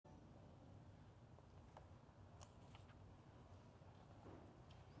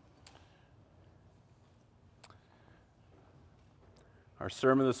Our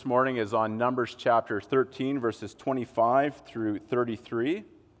sermon this morning is on Numbers chapter 13, verses 25 through 33.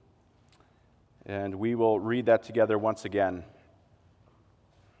 And we will read that together once again.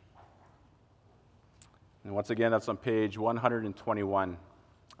 And once again, that's on page 121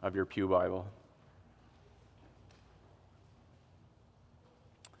 of your Pew Bible.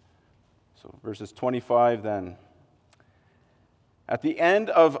 So verses 25 then. At the end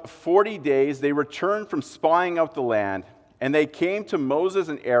of 40 days, they returned from spying out the land, and they came to Moses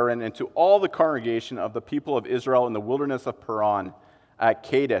and Aaron and to all the congregation of the people of Israel in the wilderness of Paran at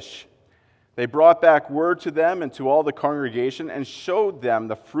Kadesh. They brought back word to them and to all the congregation and showed them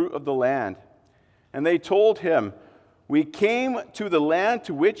the fruit of the land. And they told him, "We came to the land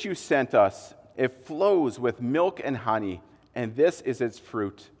to which you sent us. It flows with milk and honey, and this is its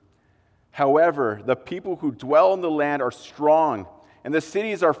fruit. However, the people who dwell in the land are strong, and the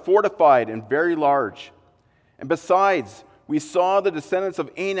cities are fortified and very large. And besides, we saw the descendants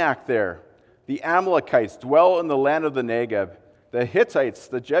of Anak there. The Amalekites dwell in the land of the Negeb. The Hittites,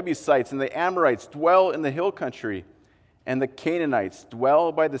 the Jebusites, and the Amorites dwell in the hill country. And the Canaanites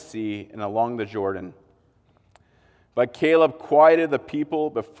dwell by the sea and along the Jordan." But Caleb quieted the people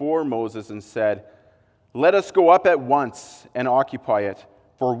before Moses and said, "Let us go up at once and occupy it,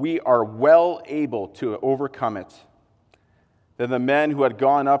 for we are well able to overcome it." Then the men who had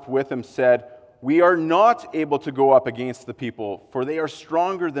gone up with him said, "We are not able to go up against the people, for they are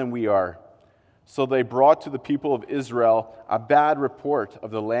stronger than we are." So they brought to the people of Israel a bad report of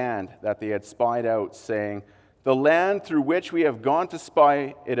the land that they had spied out, saying, "The land through which we have gone to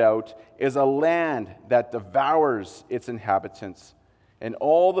spy it out is a land that devours its inhabitants, and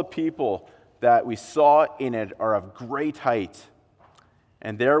all the people that we saw in it are of great height.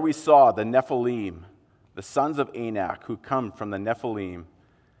 And there we saw the Nephilim, the sons of Anak, who come from the Nephilim,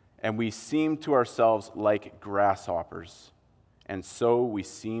 and we seemed to ourselves like grasshoppers, and so we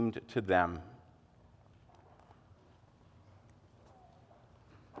seemed to them."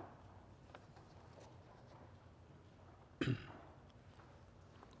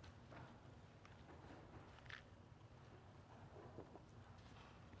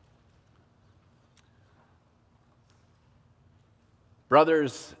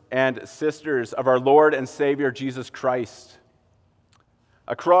 Brothers and sisters of our Lord and Savior Jesus Christ,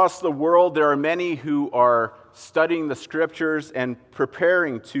 across the world there are many who are studying the Scriptures and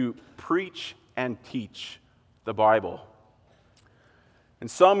preparing to preach and teach the Bible. And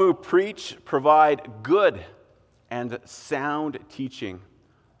some who preach provide good and sound teaching,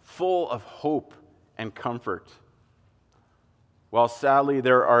 full of hope and comfort, while sadly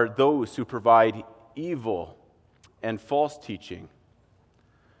there are those who provide evil and false teaching.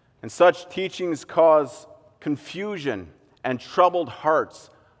 And such teachings cause confusion and troubled hearts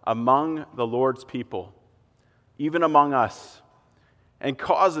among the Lord's people, even among us, and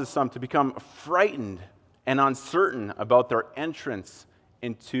causes some to become frightened and uncertain about their entrance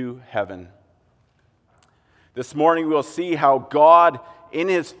into heaven. This morning we'll see how God, in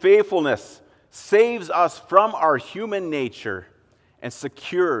His faithfulness, saves us from our human nature and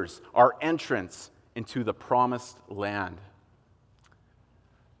secures our entrance into the promised land.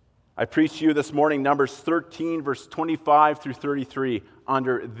 I preach to you this morning Numbers 13, verse 25 through 33,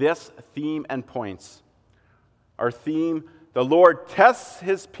 under this theme and points. Our theme, the Lord tests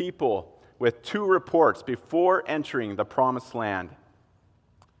His people with two reports before entering the promised land.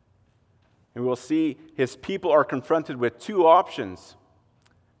 And we will see His people are confronted with two options.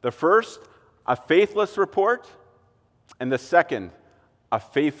 The first, a faithless report, and the second, a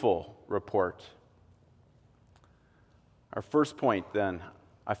faithful report. Our first point then,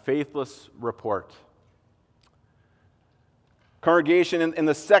 a faithless report. Congregation, in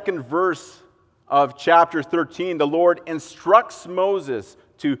the second verse of chapter 13, the Lord instructs Moses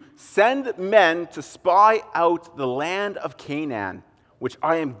to send men to spy out the land of Canaan, which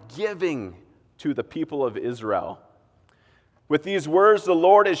I am giving to the people of Israel. With these words, the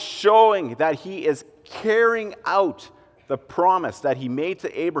Lord is showing that He is carrying out the promise that He made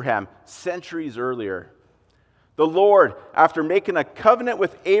to Abraham centuries earlier. The Lord, after making a covenant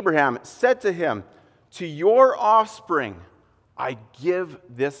with Abraham, said to him, "To your offspring I give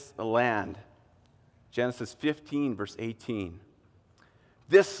this land." Genesis 15, verse 18.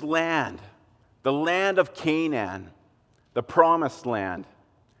 This land, the land of Canaan, the promised land,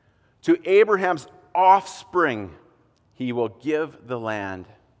 to Abraham's offspring He will give the land.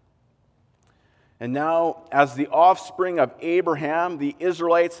 And now, as the offspring of Abraham, the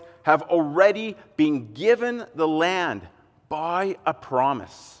Israelites have already been given the land by a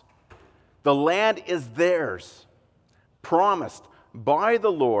promise. The land is theirs, promised by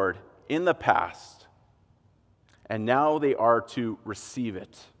the Lord in the past. and now they are to receive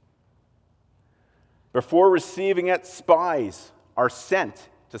it. Before receiving it, spies are sent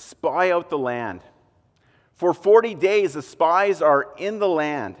to spy out the land. For 40 days, the spies are in the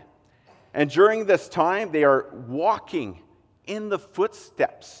land, and during this time, they are walking in the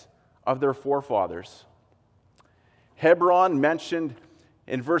footsteps of their forefathers. Hebron, mentioned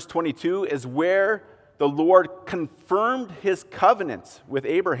in verse 22, is where the Lord confirmed his covenant with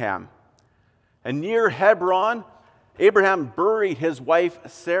Abraham. And near Hebron, Abraham buried his wife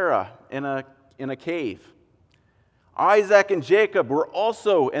Sarah in a cave. Isaac and Jacob were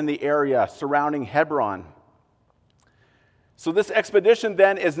also in the area surrounding Hebron. So this expedition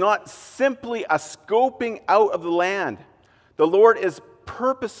then is not simply a scoping out of the land. The Lord is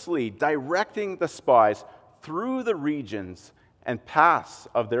purposely directing the spies through the regions and paths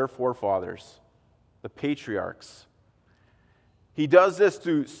of their forefathers, the patriarchs. He does this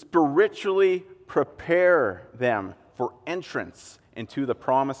to spiritually prepare them for entrance into the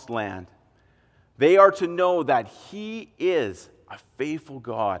promised land. They are to know that He is a faithful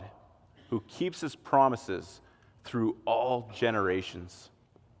God who keeps His promises through all generations.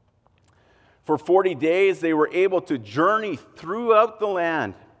 For 40 days, they were able to journey throughout the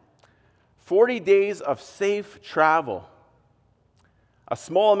land. 40 days of safe travel. A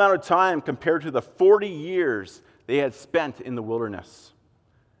small amount of time compared to the 40 years they had spent in the wilderness.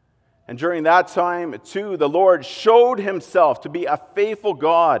 And during that time, too, the Lord showed Himself to be a faithful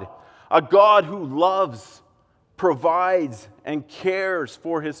God, a God who loves, provides, and cares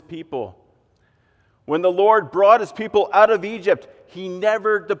for His people. When the Lord brought His people out of Egypt, He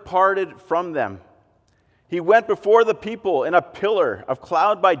never departed from them. He went before the people in a pillar of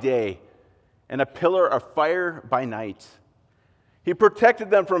cloud by day and a pillar of fire by night. He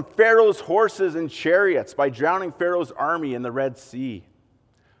protected them from Pharaoh's horses and chariots by drowning Pharaoh's army in the Red Sea.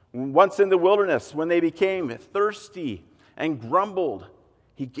 Once in the wilderness, when they became thirsty and grumbled,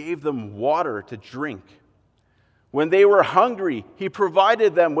 He gave them water to drink. When they were hungry, He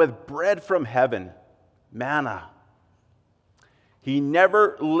provided them with bread from heaven, manna. He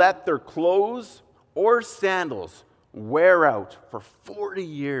never let their clothes or sandals wear out for 40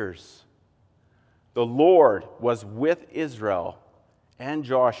 years. The Lord was with Israel and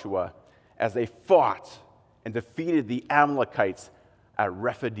Joshua as they fought and defeated the Amalekites at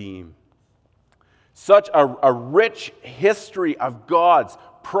Rephidim. Such a rich history of God's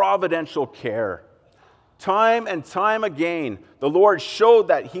providential care. Time and time again, the Lord showed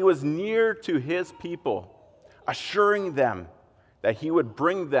that He was near to His people, assuring them that He would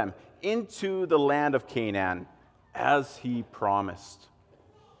bring them into the land of Canaan as He promised.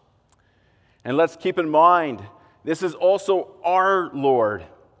 And let's keep in mind, this is also our Lord.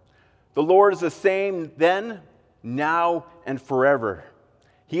 The Lord is the same then, now, and forever.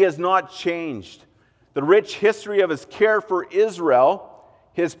 He has not changed. The rich history of His care for Israel,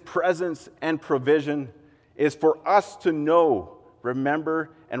 His presence and provision, is for us to know,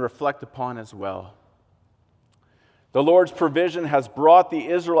 remember, and reflect upon as well. The Lord's provision has brought the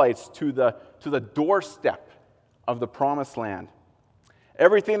Israelites to the doorstep of the promised land.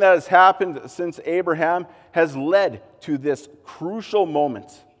 Everything that has happened since Abraham has led to this crucial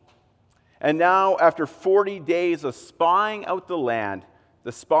moment. And now, after 40 days of spying out the land,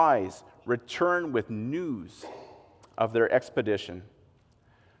 the spies return with news of their expedition.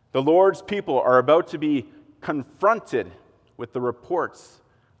 The Lord's people are about to be confronted with the reports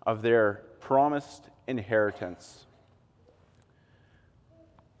of their promised inheritance.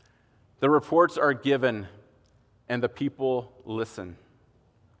 The reports are given, and the people listen.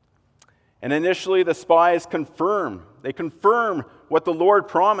 And initially, the spies confirm. They confirm what the Lord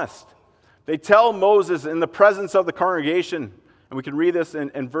promised. They tell Moses in the presence of the congregation, and we can read this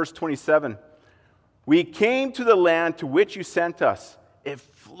in verse 27, "We came to the land to which you sent us. It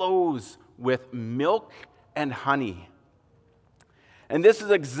flows with milk and honey." And this is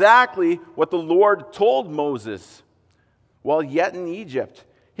exactly what the Lord told Moses while yet in Egypt.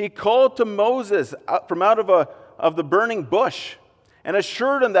 He called to Moses from out of the burning bush and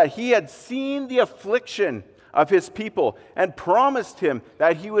assured him that He had seen the affliction of His people and promised him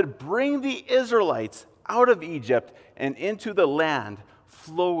that He would bring the Israelites out of Egypt and into the land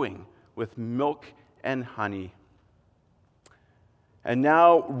flowing with milk and honey. And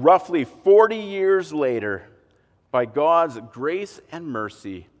now, roughly 40 years later, by God's grace and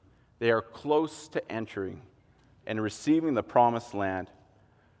mercy, they are close to entering and receiving the promised land.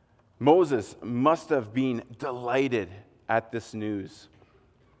 Moses must have been delighted at this news.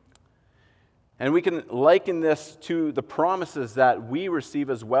 And we can liken this to the promises that we receive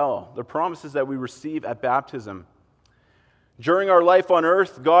as well, the promises that we receive at baptism. During our life on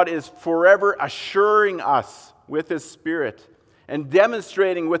earth, God is forever assuring us with his Spirit and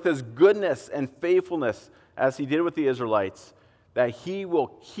demonstrating with his goodness and faithfulness, as he did with the Israelites, that he will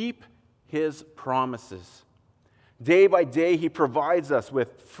keep his promises. Day by day, he provides us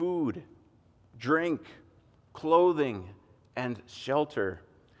with food, drink, clothing, and shelter.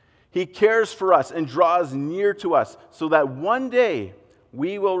 He cares for us and draws near to us so that one day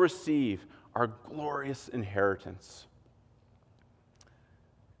we will receive our glorious inheritance.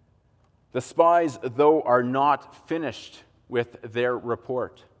 The spies, though, are not finished with their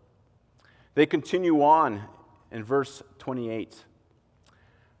report. They continue on in verse 28.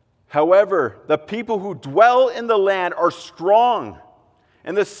 However, the people who dwell in the land are strong,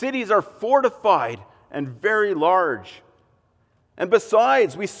 and the cities are fortified and very large. And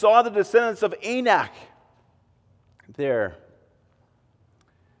besides, we saw the descendants of Anak there.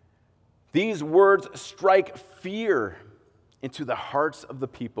 These words strike fear into the hearts of the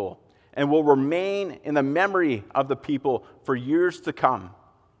people and will remain in the memory of the people for years to come.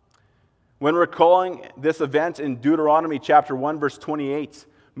 When recalling this event in Deuteronomy chapter 1, verse 28,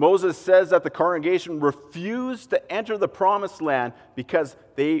 Moses says that the congregation refused to enter the promised land because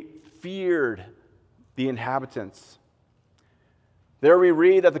they feared the inhabitants. There we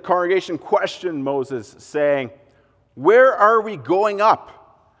read that the congregation questioned Moses, saying, "Where are we going up?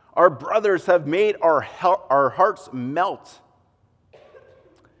 Our brothers have made our hearts melt."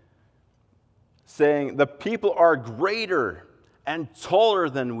 Saying, "The people are greater and taller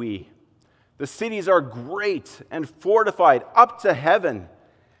than we. The cities are great and fortified up to heaven.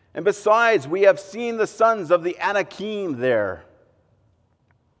 And besides, we have seen the sons of the Anakim there."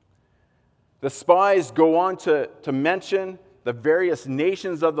 The spies go on to mention the various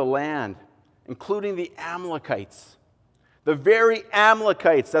nations of the land, including the Amalekites. The very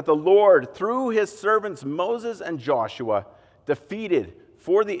Amalekites that the Lord, through his servants Moses and Joshua, defeated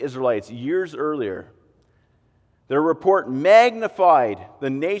for the Israelites years earlier. Their report magnified the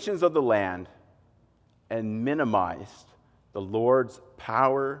nations of the land and minimized the Lord's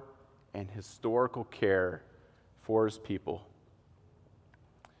power and historical care for his people.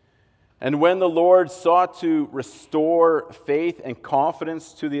 And when the Lord sought to restore faith and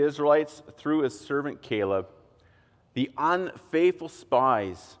confidence to the Israelites through his servant Caleb, the unfaithful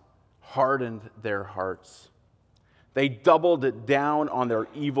spies hardened their hearts. They doubled down on their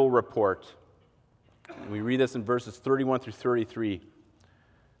evil report. And we read this in verses 31 through 33.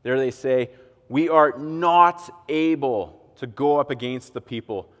 There they say, "We are not able to go up against the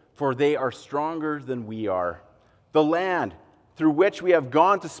people, for they are stronger than we are. The land through which we have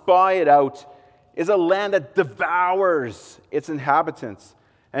gone to spy it out is a land that devours its inhabitants.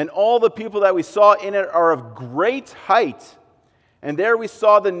 And all the people that we saw in it are of great height. And there we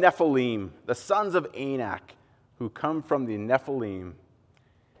saw the Nephilim, the sons of Anak, who come from the Nephilim.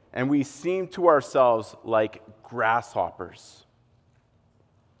 And we seemed to ourselves like grasshoppers.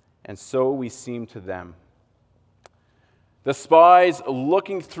 And so we seemed to them." The spies,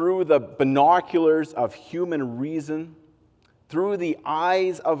 looking through the binoculars of human reason, through the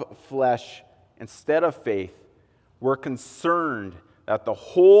eyes of flesh instead of faith, were concerned that the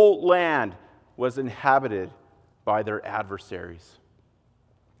whole land was inhabited by their adversaries.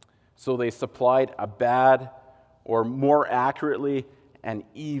 So they supplied a bad, or more accurately, an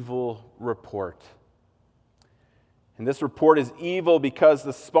evil report. And this report is evil because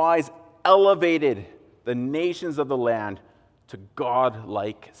the spies elevated the nations of the land to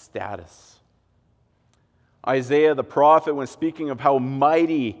God-like status. Isaiah the prophet, when speaking of how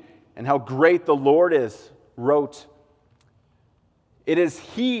mighty and how great the Lord is, wrote, "It is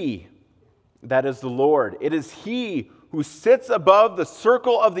He that is the Lord. It is He who sits above the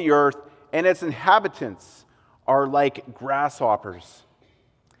circle of the earth, and its inhabitants are like grasshoppers.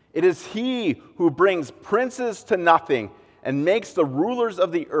 It is He who brings princes to nothing and makes the rulers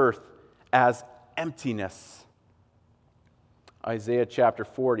of the earth as emptiness." Isaiah chapter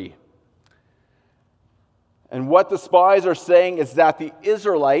 40. And what the spies are saying is that the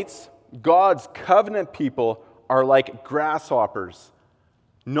Israelites, God's covenant people, are like grasshoppers,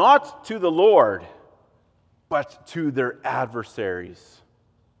 not to the Lord, but to their adversaries.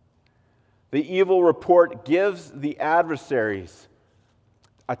 The evil report gives the adversaries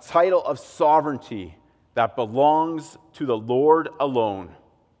a title of sovereignty that belongs to the Lord alone.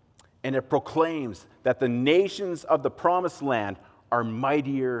 And it proclaims that the nations of the promised land are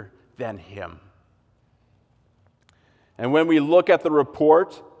mightier than him. And when we look at the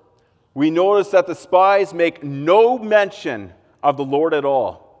report, we notice that the spies make no mention of the Lord at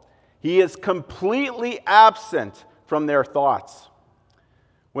all. He is completely absent from their thoughts.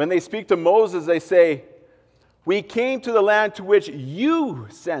 When they speak to Moses, they say, "We came to the land to which you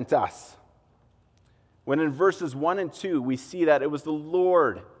sent us." when in verses 1 and 2 we see that it was the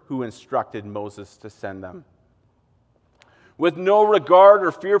Lord who instructed Moses to send them. With no regard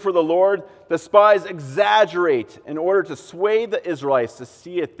or fear for the Lord, the spies exaggerate in order to sway the Israelites to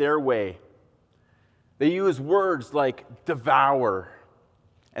see it their way. They use words like devour,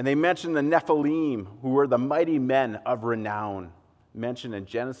 and they mention the Nephilim, who were the mighty men of renown, mentioned in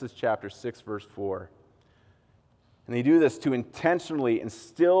Genesis chapter 6, verse 4. And they do this to intentionally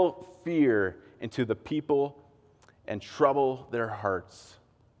instill fear into the people and trouble their hearts.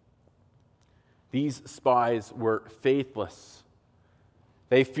 These spies were faithless.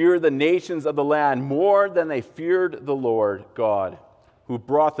 They feared the nations of the land more than they feared the Lord God, who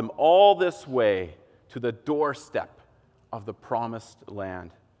brought them all this way to the doorstep of the promised land.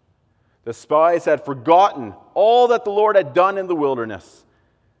 The spies had forgotten all that the Lord had done in the wilderness.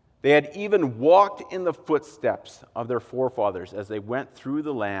 They had even walked in the footsteps of their forefathers as they went through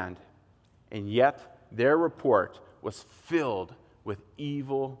the land, and yet their report was filled with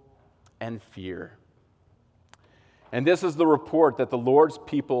evil and fear. And this is the report that the Lord's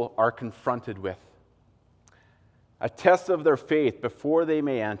people are confronted with. A test of their faith before they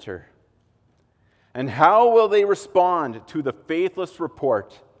may enter. And how will they respond to the faithless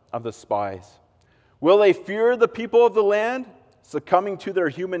report of the spies? Will they fear the people of the land, succumbing to their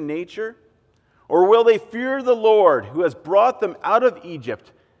human nature? Or will they fear the Lord, who has brought them out of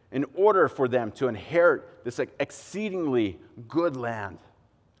Egypt in order for them to inherit this exceedingly good land?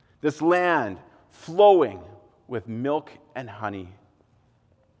 This land flowing with milk and honey.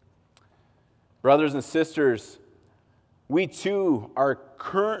 Brothers and sisters, we too are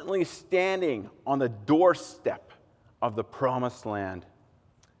currently standing on the doorstep of the promised land,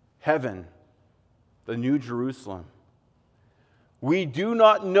 heaven, the New Jerusalem. We do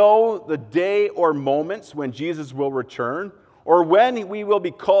not know the day or moments when Jesus will return, or when we will be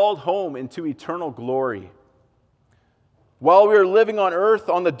called home into eternal glory. While we are living on earth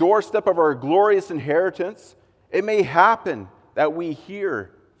on the doorstep of our glorious inheritance, it may happen that we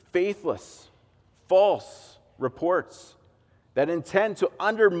hear faithless, false reports that intend to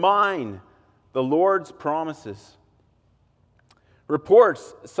undermine the Lord's promises.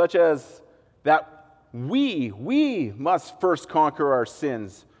 Reports such as that we must first conquer our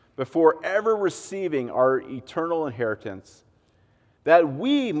sins before ever receiving our eternal inheritance. That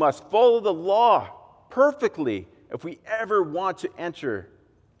we must follow the law perfectly if we ever want to enter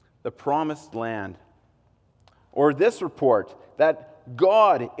the promised land. Or this report that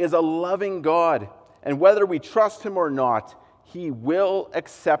God is a loving God, and whether we trust Him or not, He will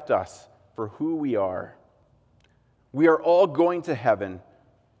accept us for who we are. We are all going to heaven.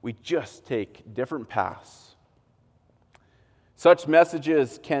 We just take different paths. Such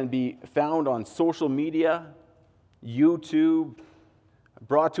messages can be found on social media, YouTube,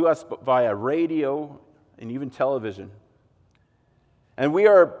 brought to us via radio, and even television. And we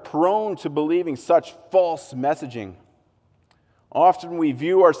are prone to believing such false messaging. Often we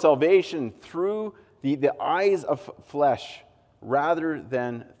view our salvation through the eyes of flesh rather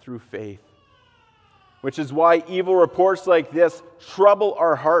than through faith. Which is why evil reports like this trouble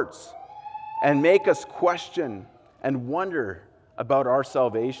our hearts and make us question and wonder about our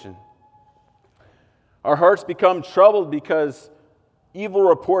salvation. Our hearts become troubled because evil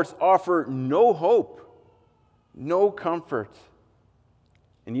reports offer no hope, no comfort,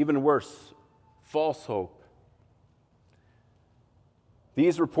 and even worse, false hope.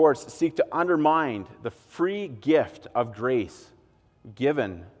 These reports seek to undermine the free gift of grace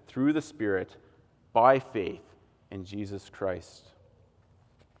given through the Spirit by faith in Jesus Christ.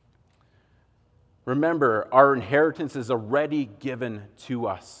 Remember, our inheritance is already given to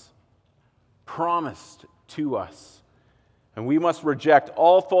us, promised to us, and we must reject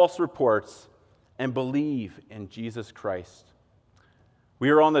all false reports and believe in Jesus Christ. We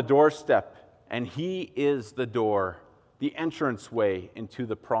are on the doorstep, and He is the door, the entranceway into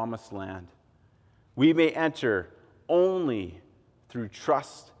the promised land. We may enter only through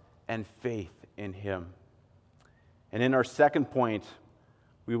trust and faith in Him. And in our second point,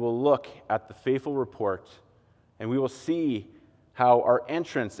 we will look at the faithful report, and we will see how our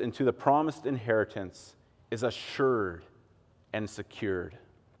entrance into the promised inheritance is assured and secured.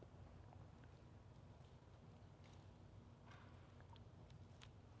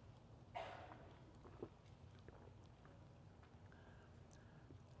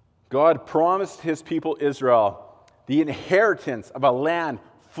 God promised His people Israel the inheritance of a land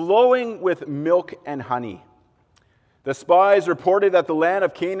flowing with milk and honey. The spies reported that the land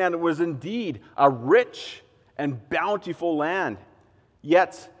of Canaan was indeed a rich and bountiful land.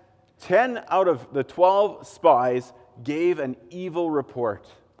 Yet, 10 out of the 12 spies gave an evil report.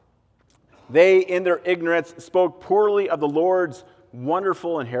 They, in their ignorance, spoke poorly of the Lord's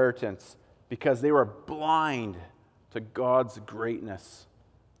wonderful inheritance because they were blind to God's greatness.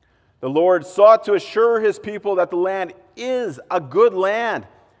 The Lord sought to assure his people that the land is a good land,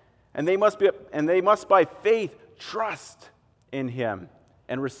 and they must by faith trust in him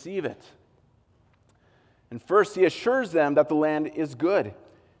and receive it. And first, he assures them that the land is good.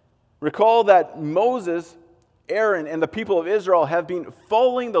 Recall that Moses, Aaron, and the people of Israel have been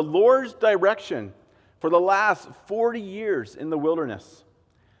following the Lord's direction for the last 40 years in the wilderness.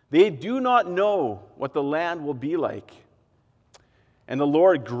 They do not know what the land will be like. And the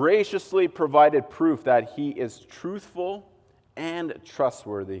Lord graciously provided proof that he is truthful and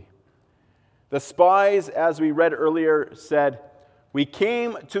trustworthy. The spies, as we read earlier, said, "We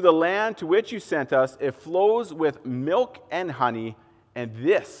came to the land to which you sent us. It flows with milk and honey, and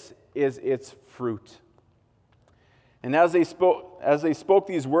this is its fruit." And as they spoke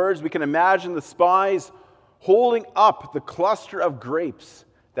these words, we can imagine the spies holding up the cluster of grapes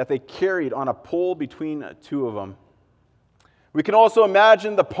that they carried on a pole between two of them. We can also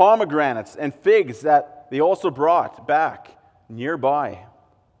imagine the pomegranates and figs that they also brought back nearby.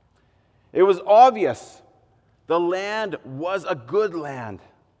 It was obvious the land was a good land.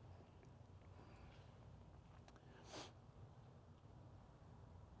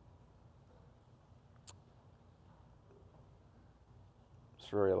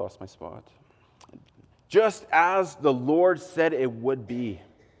 Sorry, I lost my spot. Just as the Lord said it would be.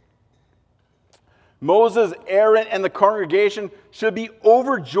 Moses, Aaron, and the congregation should be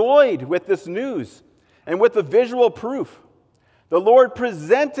overjoyed with this news and with the visual proof. The Lord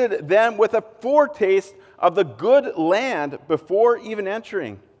presented them with a foretaste of the good land before even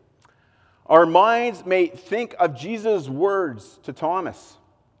entering. Our minds may think of Jesus' words to Thomas.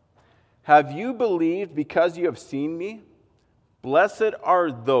 "Have you believed because you have seen me? Blessed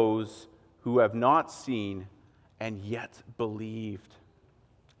are those who have not seen and yet believed."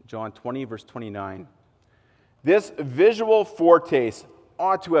 John 20, verse 29. This visual foretaste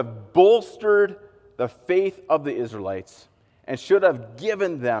ought to have bolstered the faith of the Israelites and should have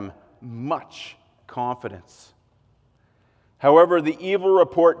given them much confidence. However, the evil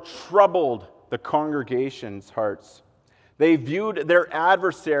report troubled the congregation's hearts. They viewed their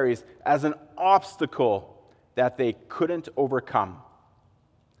adversaries as an obstacle that they couldn't overcome.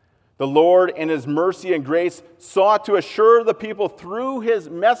 The Lord, in his mercy and grace, sought to assure the people through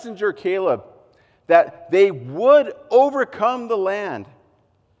his messenger Caleb that they would overcome the land.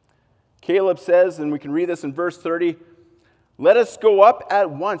 Caleb says, and we can read this in verse 30, "Let us go up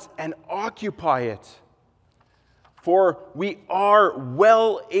at once and occupy it, for we are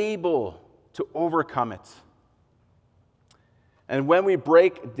well able to overcome it." And when we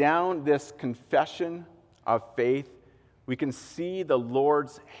break down this confession of faith, we can see the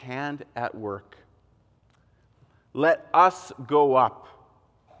Lord's hand at work. Let us go up.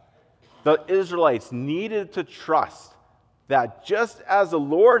 The Israelites needed to trust that just as the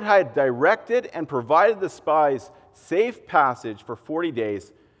Lord had directed and provided the spies safe passage for 40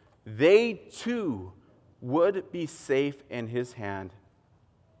 days, they too would be safe in his hand.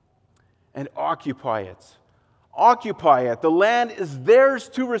 And occupy it. Occupy it. The land is theirs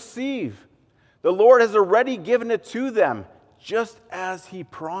to receive. The Lord has already given it to them, just as he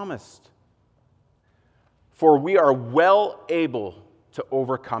promised. For we are well able to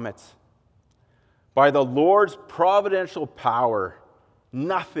overcome it. By the Lord's providential power,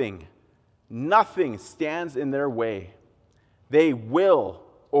 nothing stands in their way. They will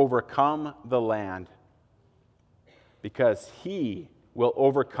overcome the land because he will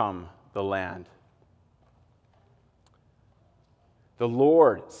overcome the land. The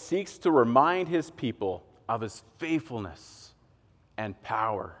Lord seeks to remind his people of his faithfulness and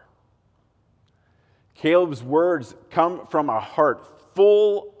power. Caleb's words come from a heart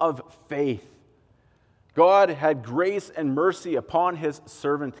full of faith. God had grace and mercy upon his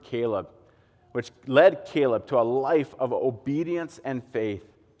servant Caleb, which led Caleb to a life of obedience and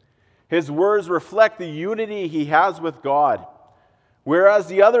faith. His words reflect the unity he has with God. Whereas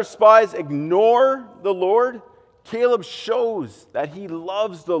the other spies ignore the Lord, Caleb shows that he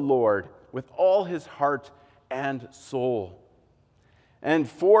loves the Lord with all his heart and soul. And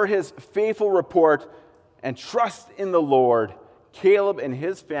for his faithful report and trust in the Lord, Caleb and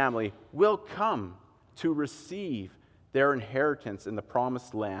his family will come to receive their inheritance in the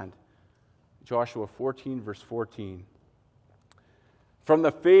promised land. Joshua 14, verse 14. From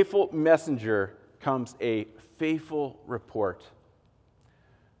the faithful messenger comes a faithful report.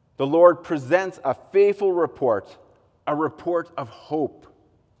 The Lord presents a faithful report, a report of hope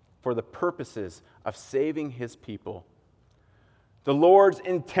for the purposes of saving his people. The Lord's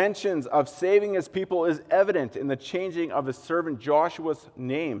intentions of saving his people is evident in the changing of his servant Joshua's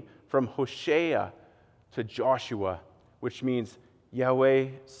name from Hoshea to Joshua, which means Yahweh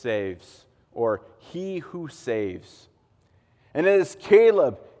saves, or he who saves. And it is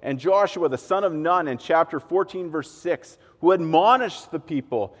Caleb and Joshua, the son of Nun, in chapter 14, verse 6, who admonished the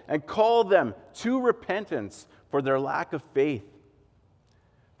people and called them to repentance for their lack of faith.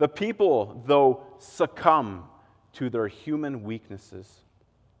 The people, though, succumb to their human weaknesses.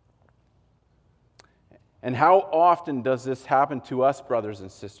 And how often does this happen to us, brothers and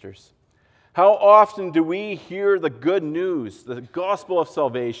sisters? How often do we hear the good news, the gospel of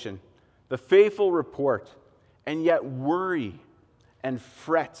salvation, the faithful report, and yet worry and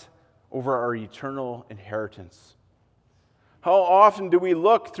fret over our eternal inheritance? How often do we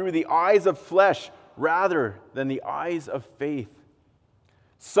look through the eyes of flesh rather than the eyes of faith?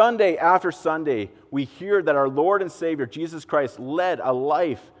 Sunday after Sunday, we hear that our Lord and Savior, Jesus Christ, led a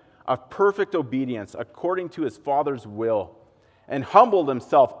life of perfect obedience according to his Father's will and humbled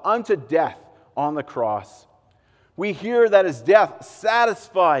himself unto death on the cross. We hear that his death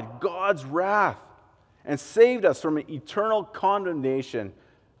satisfied God's wrath and saved us from eternal condemnation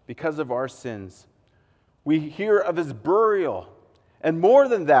because of our sins. We hear of his burial. And more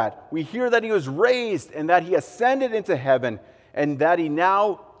than that, we hear that he was raised and that he ascended into heaven and that he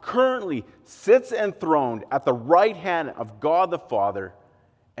now currently sits enthroned at the right hand of God the Father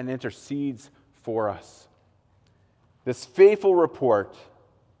and intercedes for us. This faithful report,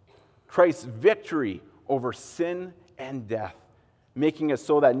 Christ's victory over sin and death, making it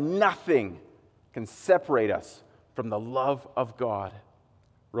so that nothing can separate us from the love of God.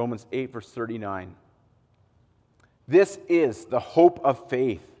 Romans 8, verse 39. This is the hope of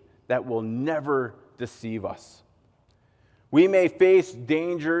faith that will never deceive us. We may face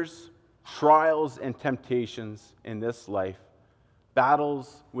dangers, trials, and temptations in this life,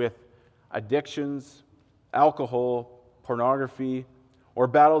 battles with addictions, alcohol, pornography, or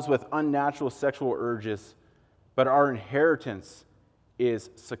battles with unnatural sexual urges, but our inheritance is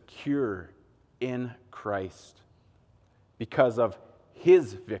secure in Christ because of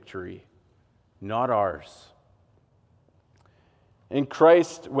his victory, not ours. In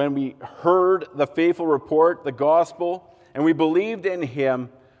Christ, when we heard the faithful report, the gospel, and we believed in him,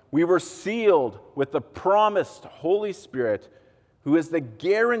 we were sealed with the promised Holy Spirit, who is the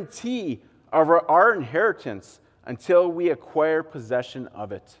guarantee of our inheritance until we acquire possession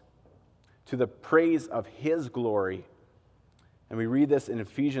of it, to the praise of his glory. And we read this in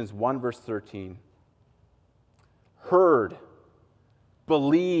Ephesians 1, verse 13. Heard,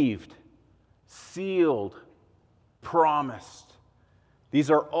 believed, sealed, promised.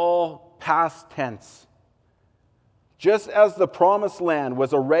 These are all past tense. Just as the promised land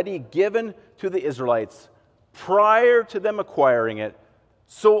was already given to the Israelites prior to them acquiring it,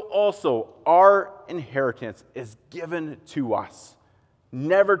 so also our inheritance is given to us,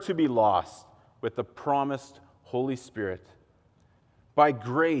 never to be lost, with the promised Holy Spirit. By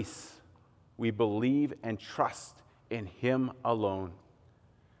grace, we believe and trust in him alone.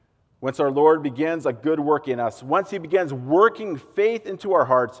 Once our Lord begins a good work in us, once he begins working faith into our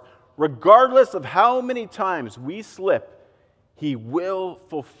hearts, regardless of how many times we slip, he will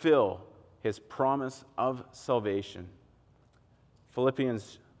fulfill his promise of salvation.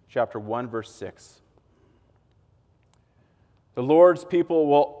 Philippians chapter 1, verse 6. The Lord's people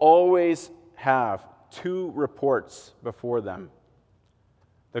will always have two reports before them.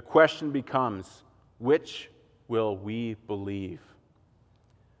 The question becomes, which will we believe?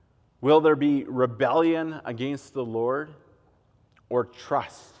 Will there be rebellion against the Lord or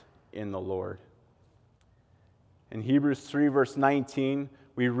trust in the Lord? In Hebrews 3, verse 19,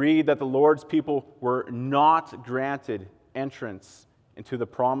 we read that the Lord's people were not granted entrance into the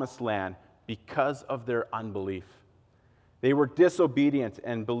promised land because of their unbelief. They were disobedient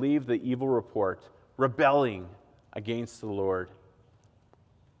and believed the evil report, rebelling against the Lord.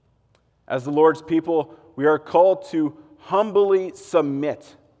 As the Lord's people, we are called to humbly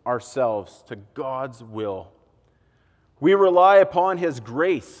submit ourselves to God's will. We rely upon his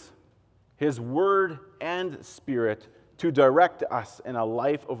grace, his word and spirit to direct us in a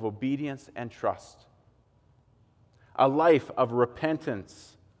life of obedience and trust, a life of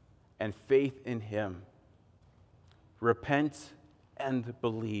repentance and faith in him. Repent and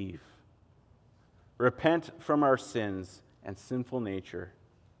believe. Repent from our sins and sinful nature,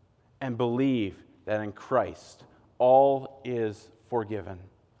 and believe that in Christ all is forgiven.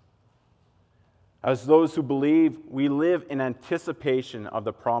 As those who believe, we live in anticipation of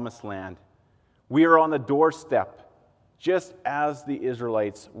the promised land. We are on the doorstep, just as the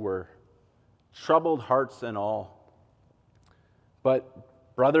Israelites were, troubled hearts and all.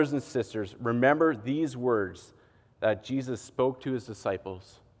 But, brothers and sisters, remember these words that Jesus spoke to his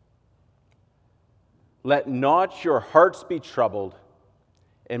disciples. Let not your hearts be troubled.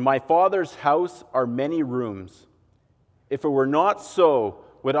 In my Father's house are many rooms. If it were not so,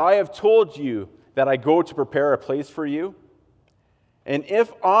 would I have told you that I go to prepare a place for you? And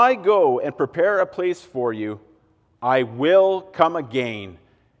if I go and prepare a place for you, I will come again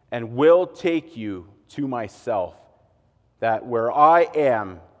and will take you to myself, that where I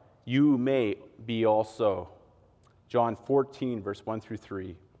am, you may be also. John 14, verse 1 through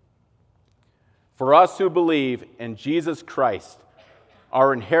 3. For us who believe in Jesus Christ,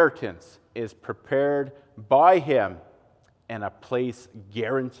 our inheritance is prepared by him and a place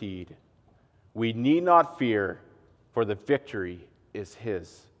guaranteed. We need not fear, for the victory is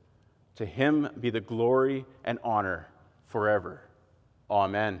his. To him be the glory and honor forever.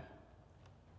 Amen.